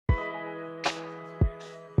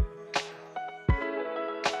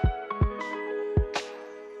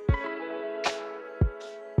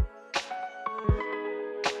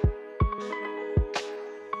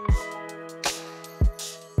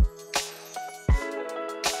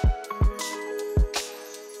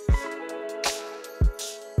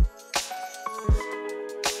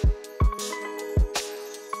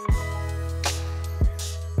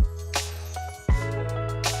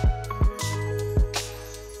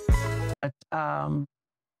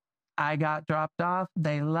I got dropped off.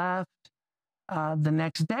 They left. The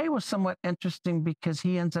next day was somewhat interesting because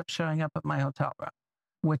he ends up showing up at my hotel room,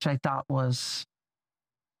 which I thought was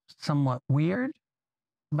somewhat weird,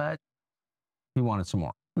 but he wanted some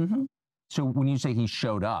more. Mm-hmm. So when you say he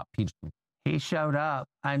showed up, he showed up.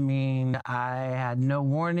 I mean, I had no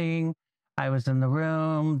warning. I was in the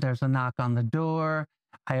room. There's a knock on the door.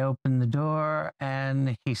 I open the door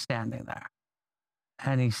and he's standing there.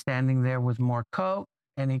 And he's standing there with more coke,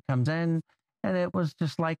 and he comes in, and it was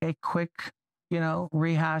just like a quick,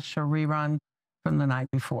 rehash or rerun from the night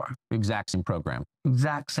before. Exact same program.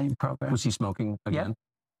 Exact same program. Was he smoking again? Yep.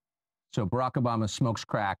 So Barack Obama smokes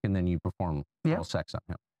crack, and then you perform oral sex on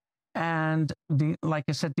him. And like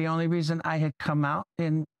I said, the only reason I had come out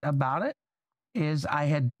about it is I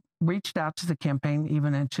had reached out to the campaign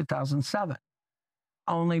even in 2007.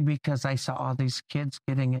 Only because I saw all these kids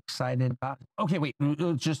getting excited about it. Okay, wait.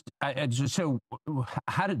 So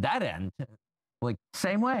how did that end? Like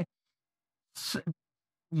same way. So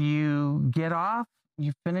you get off,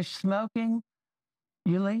 you finish smoking,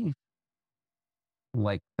 you leave.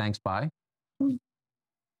 Like, thanks, bye?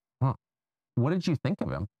 Huh. What did you think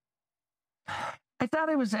of him? I thought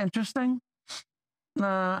it was interesting.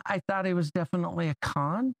 I thought he was definitely a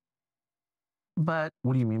con. But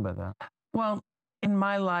what do you mean by that? Well, in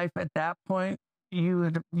my life at that point,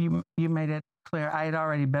 you made it clear I had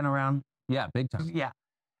already been around. Yeah, big time. Yeah.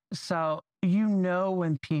 So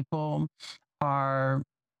when people are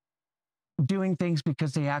doing things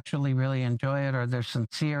because they actually really enjoy it, or they're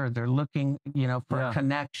sincere, or they're looking, for a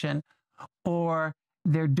connection, or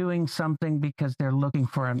they're doing something because they're looking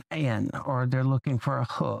for an in, or they're looking for a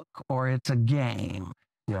hook, or it's a game.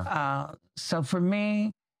 Yeah. So for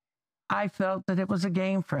me, I felt that it was a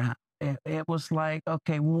game for him. It was like,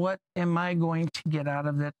 okay, what am I going to get out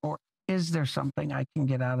of it? Or is there something I can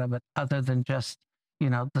get out of it other than just,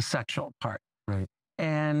 the sexual part? Right.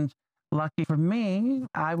 And lucky for me,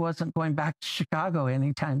 I wasn't going back to Chicago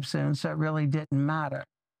anytime soon, so it really didn't matter.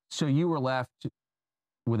 So you were left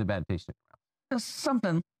with a bad taste in your mouth?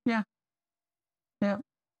 Something, yeah. Yeah.